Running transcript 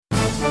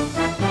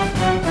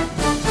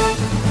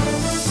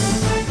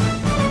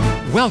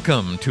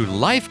Welcome to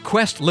Life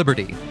Quest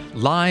Liberty,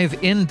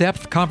 live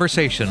in-depth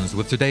conversations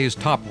with today's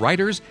top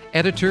writers,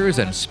 editors,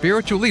 and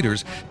spiritual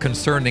leaders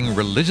concerning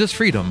religious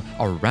freedom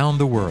around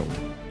the world.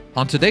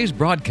 On today's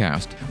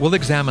broadcast, we'll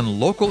examine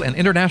local and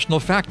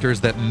international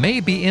factors that may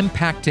be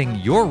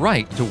impacting your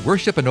right to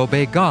worship and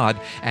obey God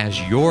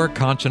as your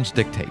conscience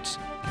dictates.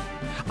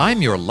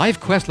 I'm your Life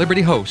Quest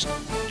Liberty host,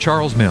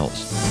 Charles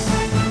Mills.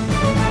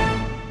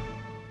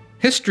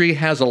 History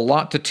has a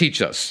lot to teach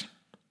us.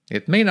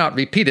 It may not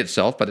repeat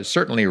itself, but it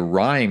certainly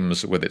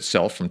rhymes with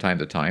itself from time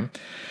to time.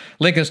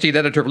 Lincoln Steed,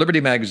 editor of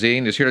Liberty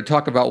Magazine, is here to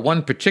talk about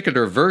one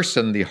particular verse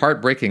in the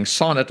heartbreaking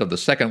sonnet of the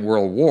Second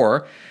World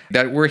War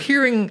that we're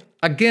hearing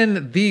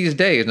again these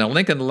days. Now,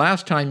 Lincoln,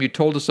 last time you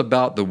told us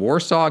about the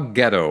Warsaw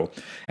Ghetto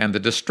and the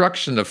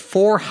destruction of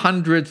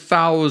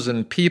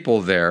 400,000 people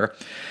there.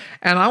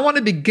 And I want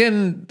to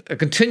begin a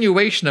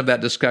continuation of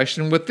that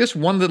discussion with this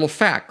one little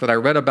fact that I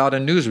read about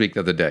in Newsweek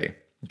the other day.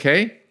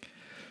 Okay?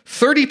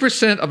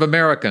 30% of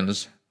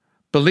Americans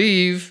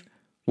believe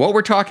what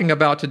we're talking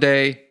about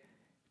today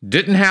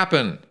didn't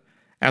happen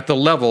at the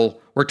level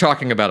we're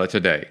talking about it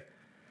today.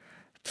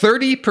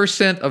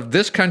 30% of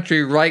this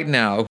country right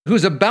now,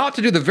 who's about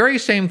to do the very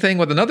same thing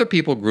with another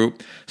people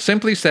group,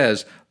 simply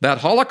says that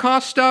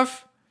Holocaust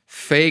stuff,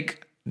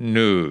 fake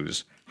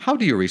news. How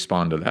do you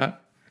respond to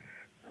that?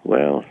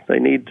 Well, they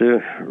need to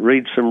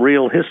read some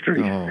real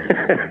history. Oh,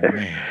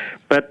 man.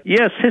 But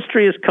yes,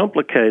 history is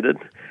complicated.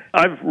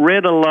 I've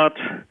read a lot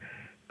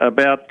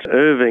about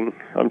Irving,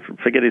 I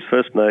forget his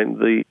first name,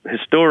 the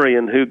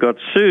historian who got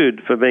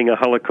sued for being a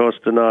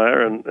Holocaust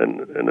denier, and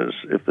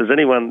if there's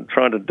anyone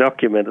trying to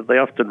document it, they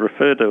often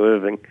refer to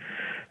Irving.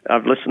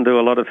 I've listened to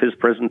a lot of his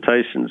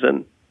presentations,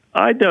 and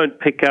I don't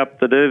pick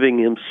up that Irving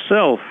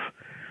himself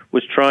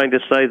was trying to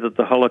say that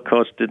the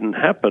Holocaust didn't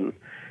happen.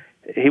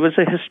 He was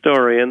a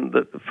historian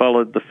that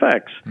followed the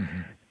facts.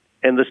 Mm-hmm.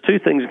 And there's two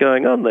things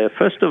going on there.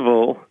 First of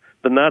all,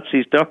 the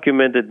Nazis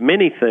documented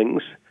many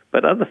things,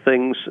 but other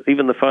things,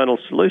 even the final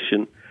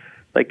solution,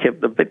 they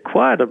kept a bit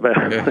quiet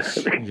about.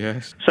 Yes,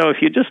 yes. So if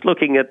you're just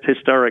looking at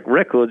historic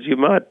records, you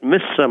might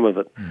miss some of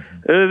it.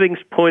 Mm-hmm. Irving's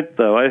point,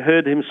 though, I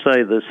heard him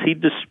say this, he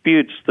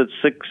disputes that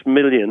 6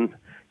 million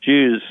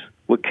Jews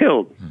were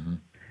killed. Mm-hmm.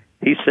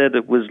 He said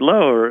it was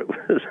lower. It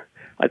was,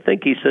 I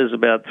think he says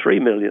about 3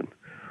 million.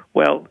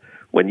 Well,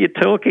 when you're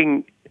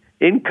talking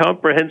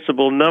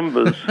incomprehensible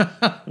numbers...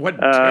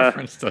 What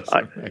difference does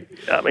it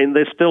make? I mean,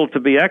 there's still to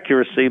be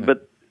accuracy,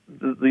 but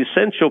the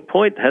essential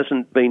point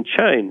hasn't been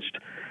changed.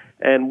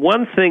 And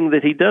one thing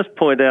that he does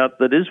point out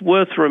that is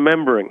worth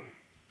remembering,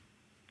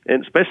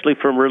 and especially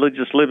from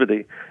Religious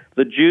Liberty,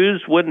 the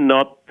Jews were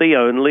not the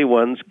only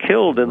ones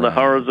killed in the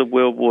horrors of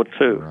World War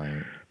II.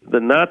 Right. The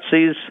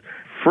Nazis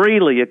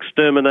freely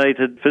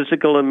exterminated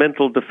physical and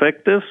mental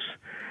defectives,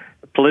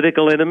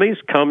 political enemies,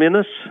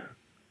 communists,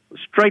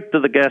 straight to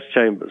the gas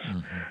chambers,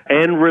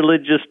 and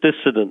religious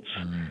dissidents.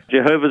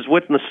 Jehovah's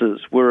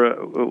Witnesses were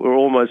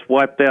almost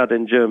wiped out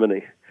in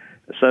Germany.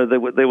 So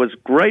there was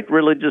great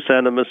religious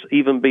animus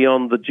even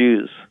beyond the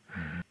Jews.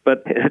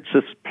 But it's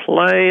as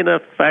plain a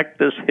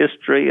fact as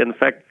history. In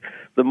fact,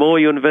 the more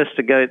you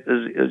investigate,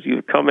 as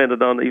you've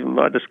commented on even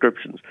my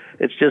descriptions,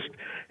 it's just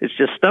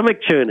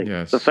stomach churning.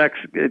 Yes. The facts,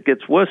 it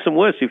gets worse and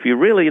worse if you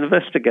really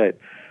investigate.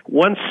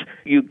 Once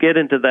you get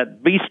into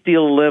that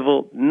bestial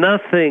level,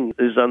 nothing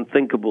is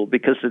unthinkable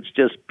because it's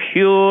just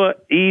pure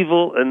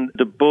evil and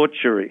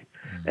debauchery.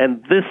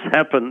 And this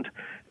happened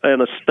in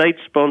a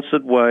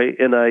state-sponsored way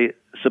in a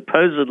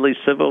supposedly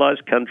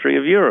civilized country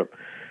of Europe.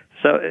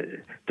 So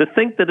to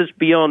think that it's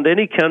beyond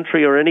any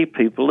country or any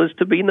people is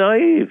to be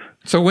naive.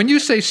 So when you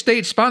say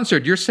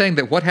state-sponsored, you're saying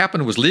that what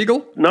happened was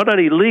legal? Not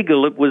only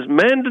legal, it was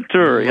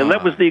mandatory, and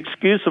that was the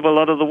excuse of a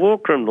lot of the war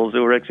criminals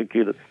who were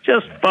executed,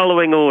 just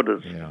following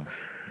orders. Yeah.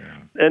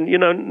 And,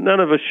 none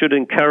of us should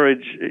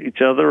encourage each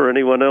other or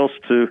anyone else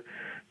to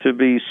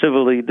be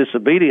civilly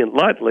disobedient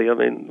lightly. I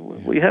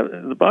mean, we have,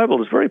 the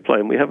Bible is very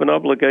plain. We have an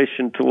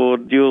obligation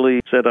toward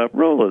duly set up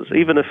rulers,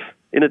 even if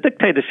in a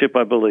dictatorship,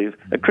 I believe,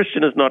 a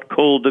Christian is not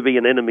called to be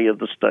an enemy of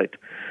the state.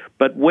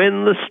 But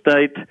when the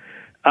state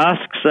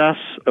asks us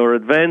or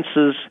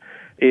advances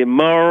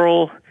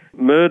immoral,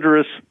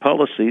 murderous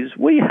policies,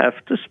 we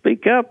have to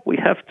speak up. We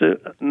have to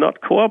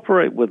not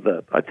cooperate with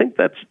that. I think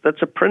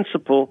that's a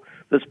principle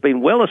that's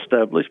been well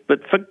established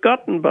but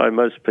forgotten by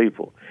most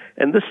people.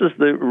 And this is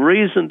the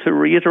reason to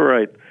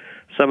reiterate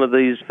some of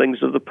these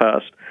things of the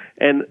past,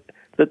 and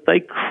that they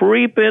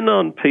creep in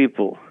on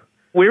people.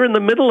 We're in the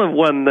middle of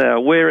one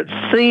now where it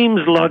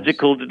seems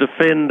logical to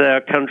defend our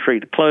country,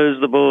 to close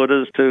the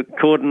borders, to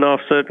cordon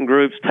off certain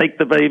groups, take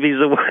the babies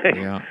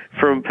away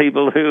from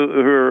people who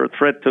are a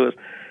threat to us.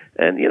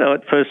 And,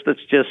 at first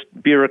it's just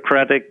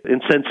bureaucratic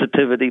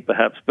insensitivity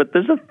perhaps, but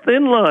there's a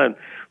thin line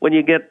when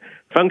you get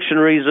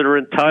functionaries that are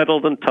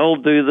entitled and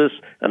told do this,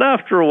 and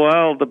after a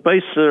while the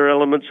baser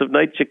elements of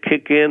nature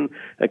kick in.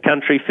 A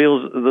country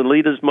feels, the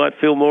leaders might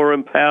feel more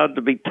empowered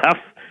to be tough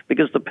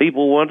because the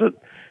people want it,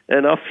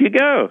 and off you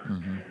go.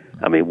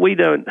 I mean, we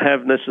don't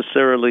have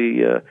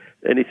necessarily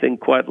anything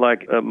quite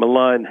like a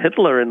malign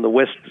Hitler in the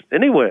West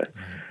anywhere.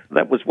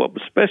 That was what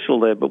was special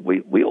there. But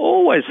we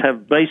always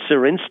have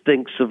baser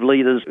instincts of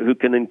leaders who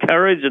can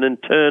encourage and in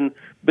turn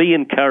be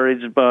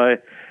encouraged by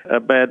a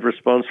bad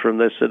response from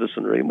their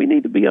citizenry. And we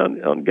need to be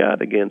on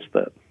guard against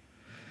that.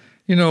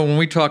 You know, when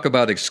we talk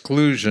about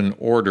exclusion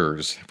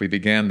orders, we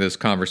began this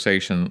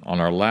conversation on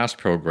our last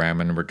program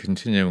and we're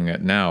continuing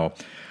it now.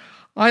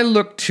 I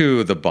look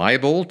to the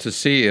Bible to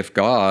see if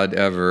God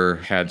ever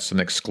had some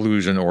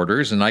exclusion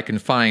orders, and I can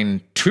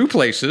find two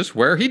places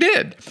where he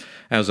did.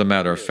 As a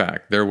matter of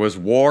fact, there was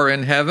war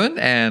in heaven,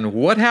 and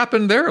what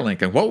happened there,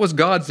 Lincoln? What was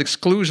God's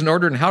exclusion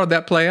order, and how did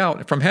that play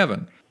out from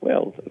heaven?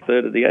 Well, a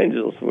third of the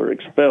angels were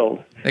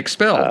expelled.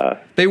 Expelled.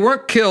 They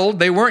weren't killed.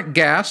 They weren't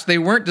gassed. They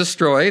weren't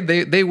destroyed.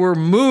 They were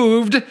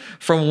moved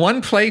from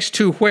one place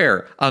to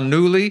where? A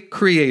newly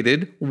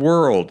created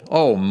world.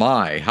 Oh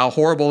my, how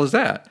horrible is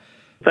that?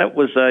 That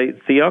was a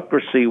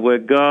theocracy where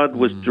God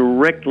was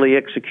directly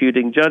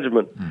executing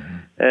judgment. Mm-hmm.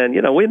 And,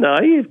 you know, we're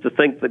naive to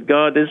think that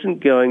God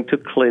isn't going to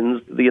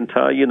cleanse the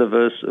entire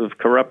universe of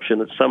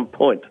corruption at some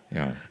point.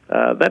 Yeah.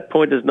 That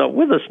point is not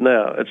with us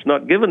now. It's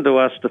not given to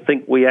us to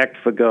think we act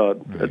for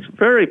God. Right. It's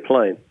very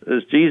plain.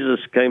 As Jesus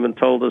came and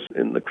told us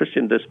in the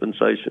Christian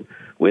dispensation,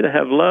 we're to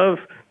have love,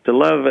 to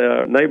love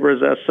our neighbor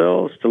as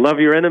ourselves, to love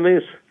your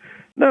enemies.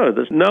 No,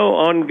 there's no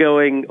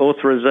ongoing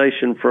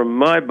authorization from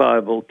my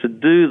Bible to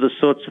do the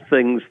sorts of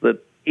things that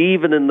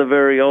even in the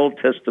very Old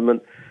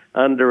Testament,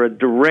 under a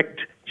direct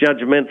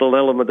judgmental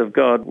element of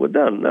God, were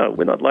done. No,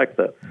 we're not like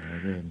that.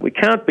 We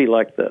can't be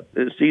like that.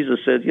 As Jesus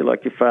said, you're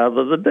like your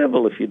father, the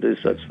devil, if you do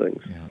such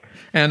things. Yeah.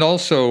 And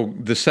also,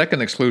 the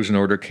second exclusion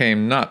order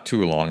came not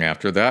too long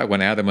after that,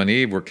 when Adam and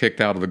Eve were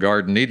kicked out of the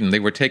Garden of Eden. They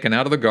were taken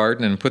out of the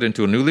garden and put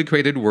into a newly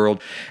created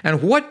world.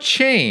 And what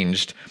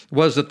changed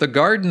was that the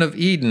Garden of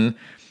Eden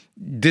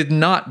did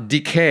not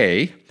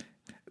decay,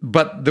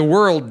 but the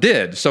world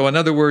did. So in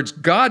other words,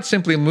 God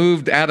simply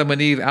moved Adam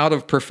and Eve out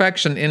of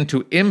perfection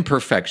into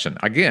imperfection.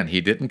 Again, he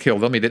didn't kill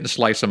them. He didn't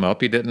slice them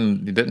up. He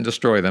didn't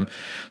destroy them.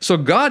 So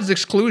God's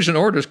exclusion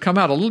orders come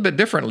out a little bit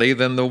differently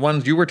than the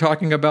ones you were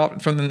talking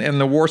about in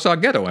the Warsaw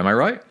Ghetto. Am I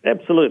right?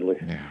 Absolutely.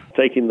 Yeah.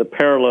 Taking the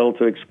parallel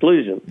to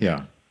exclusion.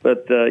 Yeah.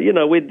 But,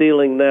 we're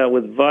dealing now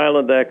with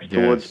violent acts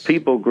towards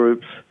people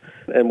groups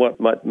and what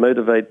might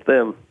motivate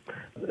them.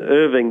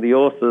 Irving, the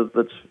author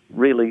that's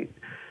really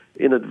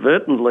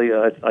inadvertently,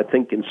 I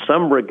think in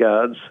some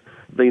regards,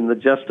 been the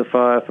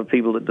justifier for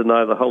people that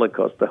deny the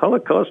Holocaust. The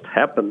Holocaust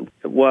happened.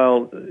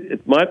 While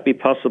it might be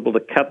possible to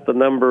cut the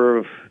number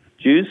of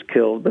Jews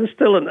killed, but it's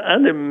still an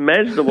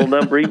unimaginable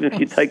number, even if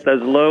you take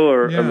those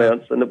lower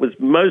amounts. And it was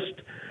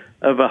most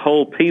of a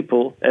whole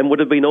people, and would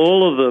have been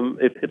all of them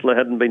if Hitler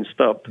hadn't been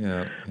stopped.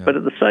 Yeah. But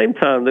at the same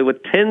time, there were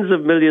tens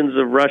of millions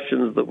of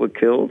Russians that were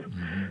killed.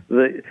 Mm-hmm.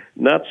 The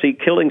Nazi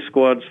killing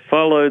squads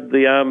followed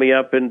the army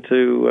up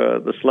into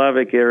the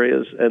Slavic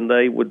areas, and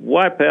they would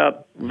wipe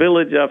out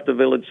village after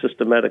village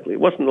systematically. It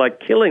wasn't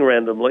like killing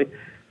randomly.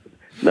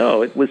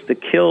 No, it was to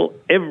kill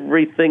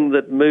everything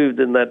that moved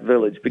in that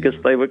village, because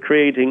they were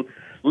creating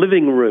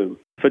living room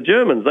for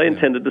Germans. They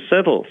intended to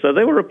settle. So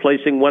they were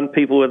replacing one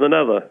people with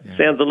another. Yeah.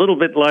 Sounds a little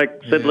bit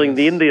like settling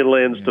the Indian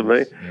lands to me.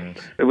 Yes.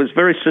 It was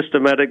very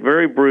systematic,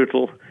 very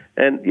brutal.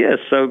 And yes,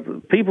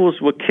 so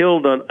peoples were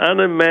killed on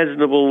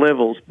unimaginable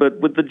levels. But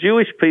with the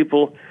Jewish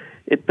people,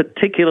 it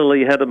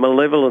particularly had a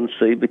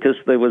malevolency, because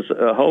there was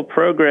a whole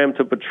program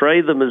to portray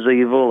them as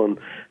evil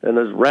and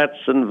as rats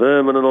and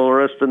vermin and all the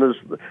rest, and as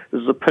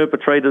the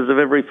perpetrators of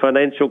every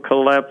financial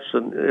collapse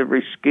and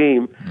every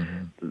scheme.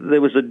 Mm-hmm.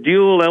 There was a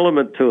dual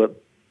element to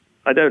it.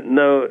 I don't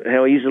know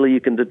how easily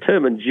you can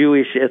determine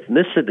Jewish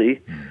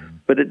ethnicity,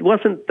 but it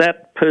wasn't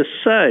that per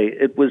se.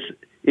 It was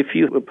if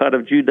you were part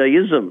of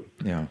Judaism,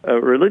 a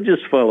religious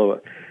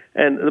follower.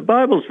 And the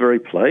Bible's very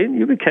plain.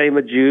 You became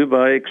a Jew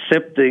by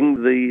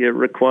accepting the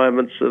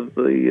requirements of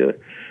the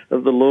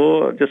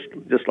law,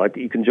 just like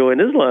you can join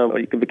Islam or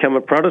you can become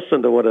a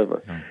Protestant or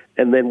whatever. Yeah.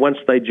 And then once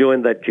they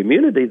joined that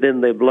community,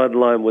 then their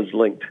bloodline was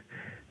linked.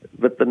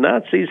 But the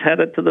Nazis had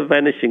it to the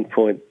vanishing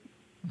point.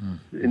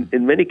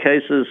 In many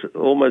cases,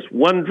 almost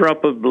one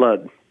drop of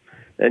blood,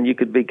 and you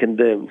could be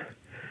condemned.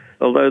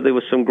 Although there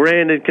were some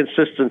grand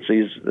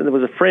inconsistencies. There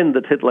was a friend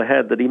that Hitler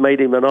had that he made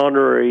him an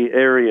honorary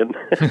Aryan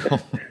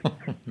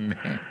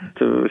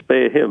to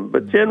spare him.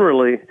 But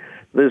generally,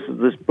 there's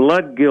this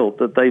blood guilt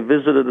that they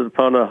visited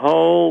upon a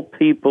whole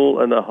people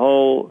and a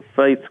whole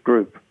faith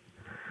group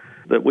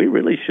that we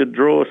really should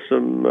draw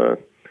some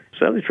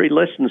salutary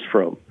lessons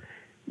from.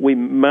 We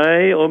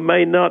may or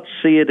may not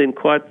see it in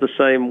quite the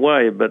same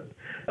way, but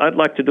I'd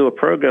like to do a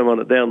program on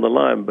it down the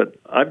line, but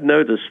I've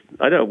noticed,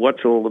 I don't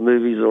watch all the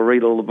movies or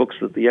read all the books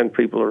that the young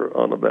people are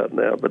on about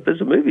now, but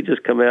there's a movie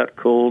just come out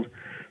called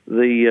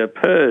The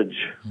Purge.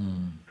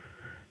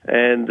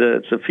 And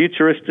it's a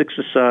futuristic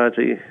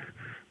society,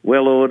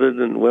 well-ordered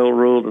and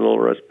well-ruled and all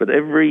the rest, but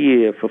every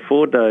year for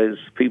 4 days,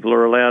 people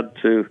are allowed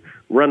to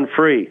run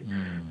free,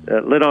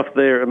 let off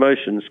their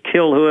emotions,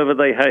 kill whoever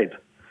they hate.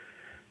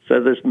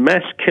 So there's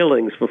mass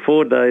killings for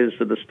 4 days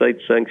that are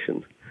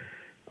state-sanctioned.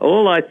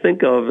 All I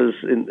think of is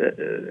in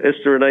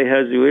Esther and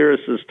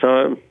Ahasuerus'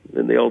 time,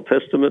 in the Old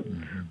Testament,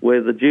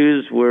 where the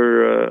Jews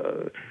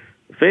were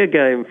fair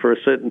game for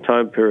a certain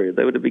time period.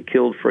 They were to be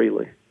killed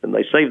freely, and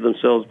they saved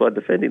themselves by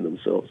defending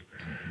themselves.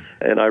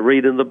 And I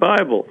read in the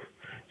Bible,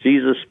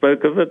 Jesus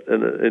spoke of it,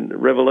 and in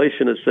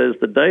Revelation it says,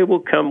 the day will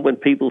come when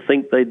people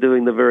think they're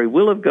doing the very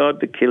will of God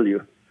to kill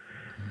you.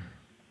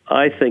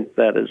 I think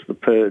that is the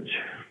purge.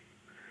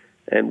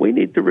 And we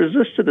need to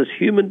resist it as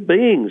human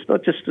beings,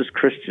 not just as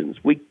Christians.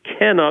 We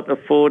cannot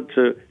afford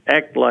to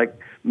act like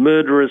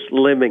murderous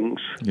lemmings.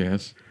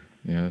 Yes,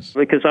 yes.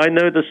 Because I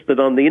noticed that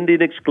on the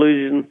Indian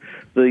exclusion,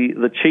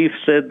 the chief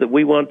said that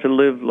we want to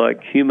live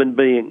like human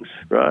beings,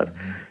 right?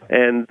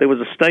 And there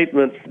was a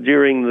statement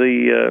during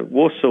the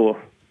Warsaw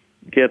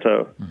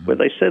Ghetto where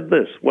they said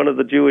this. One of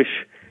the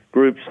Jewish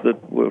groups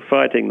that were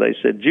fighting, they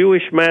said,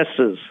 Jewish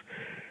masses,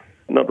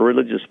 not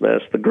religious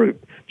mass, the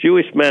group,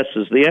 Jewish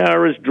masses, the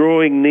hour is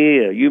drawing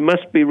near. You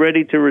must be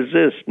ready to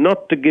resist,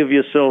 not to give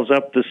yourselves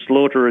up to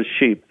slaughter as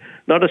sheep.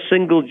 Not a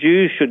single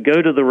Jew should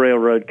go to the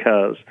railroad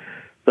cars.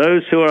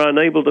 Those who are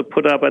unable to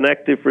put up an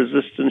active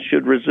resistance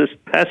should resist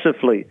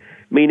passively,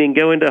 meaning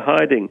go into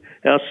hiding.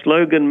 Our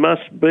slogan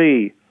must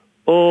be,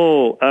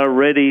 all are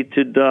ready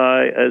to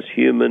die as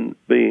human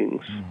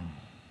beings.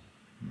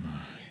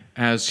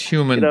 As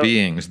human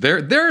beings.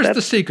 There's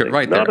the secret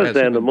right there. Not as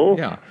animals.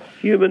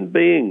 Human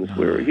beings.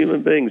 We're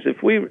human beings.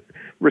 If we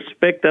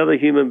respect other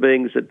human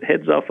beings, it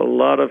heads off a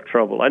lot of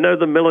trouble. I know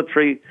the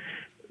military,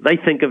 they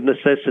think of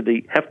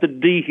necessity, have to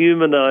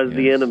dehumanize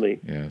the enemy.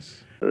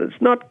 Yes.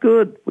 It's not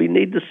good. We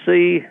need to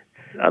see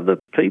other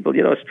people.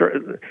 You know,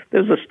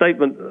 there's a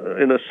statement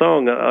in a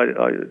song I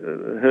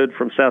heard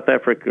from South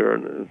Africa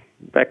and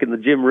back in the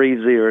Jim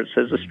Reeves era. It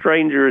says, a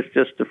stranger is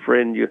just a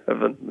friend you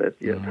haven't met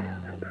yet.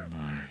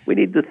 We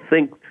need to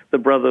think the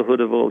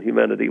brotherhood of all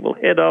humanity will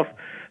head off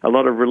a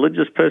lot of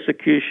religious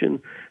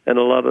persecution and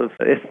a lot of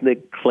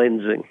ethnic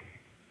cleansing.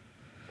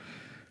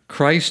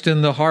 Christ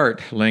in the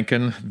heart,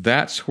 Lincoln.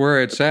 That's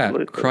where it's at.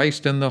 Absolutely.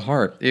 Christ in the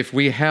heart. If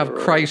we have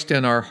Christ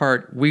in our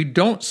heart, we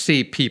don't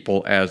see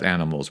people as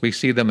animals. We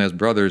see them as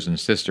brothers and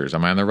sisters.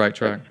 Am I on the right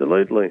track?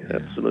 Absolutely,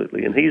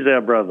 absolutely. And he's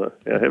our brother,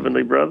 our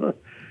heavenly brother,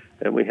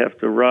 and we have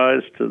to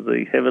rise to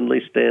the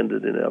heavenly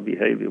standard in our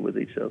behavior with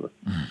each other.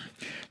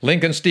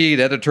 Lincoln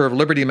Steed, editor of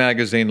Liberty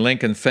Magazine.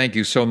 Lincoln, thank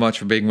you so much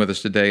for being with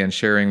us today and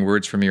sharing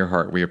words from your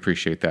heart. We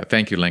appreciate that.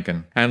 Thank you,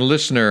 Lincoln. And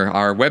listener,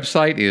 our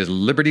website is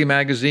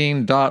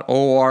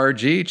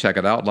libertymagazine.org. Check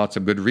it out. Lots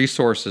of good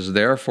resources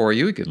there for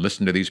you. You can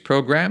listen to these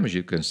programs.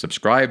 You can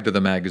subscribe to the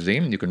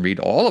magazine. You can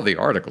read all of the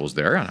articles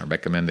there, and I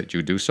recommend that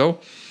you do so.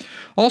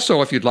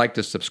 Also, if you'd like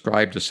to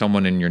subscribe to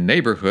someone in your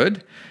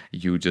neighborhood,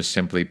 you just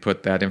simply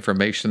put that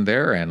information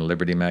there, and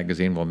Liberty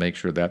Magazine will make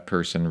sure that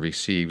person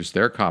receives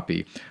their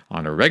copy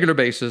on a regular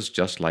basis,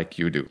 just like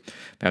you do.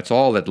 That's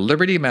all at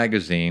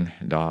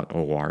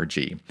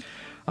libertymagazine.org.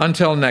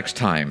 Until next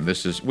time, we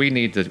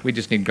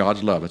just need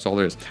God's love. That's all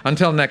there is.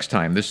 Until next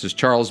time, this is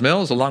Charles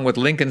Mills, along with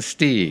Lincoln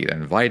Steed,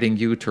 inviting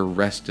you to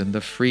rest in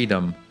the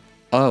freedom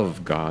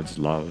of God's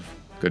love.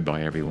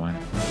 Goodbye, everyone.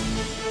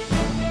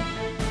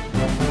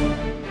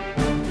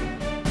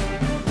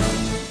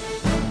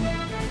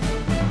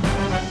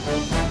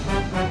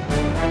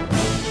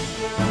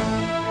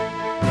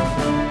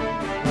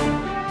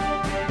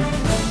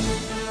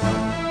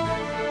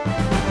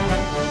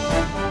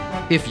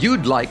 If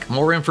you'd like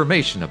more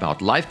information about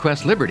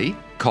LifeQuest Liberty,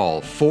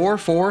 call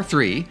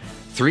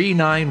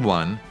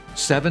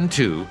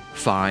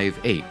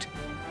 443-391-7258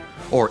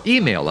 or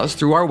email us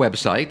through our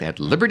website at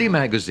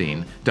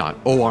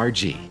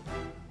libertymagazine.org.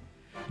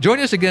 Join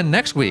us again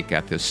next week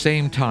at this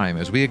same time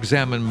as we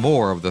examine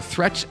more of the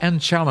threats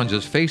and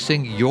challenges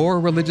facing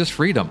your religious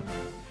freedom.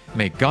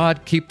 May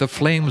God keep the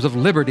flames of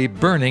liberty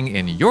burning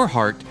in your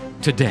heart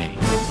today.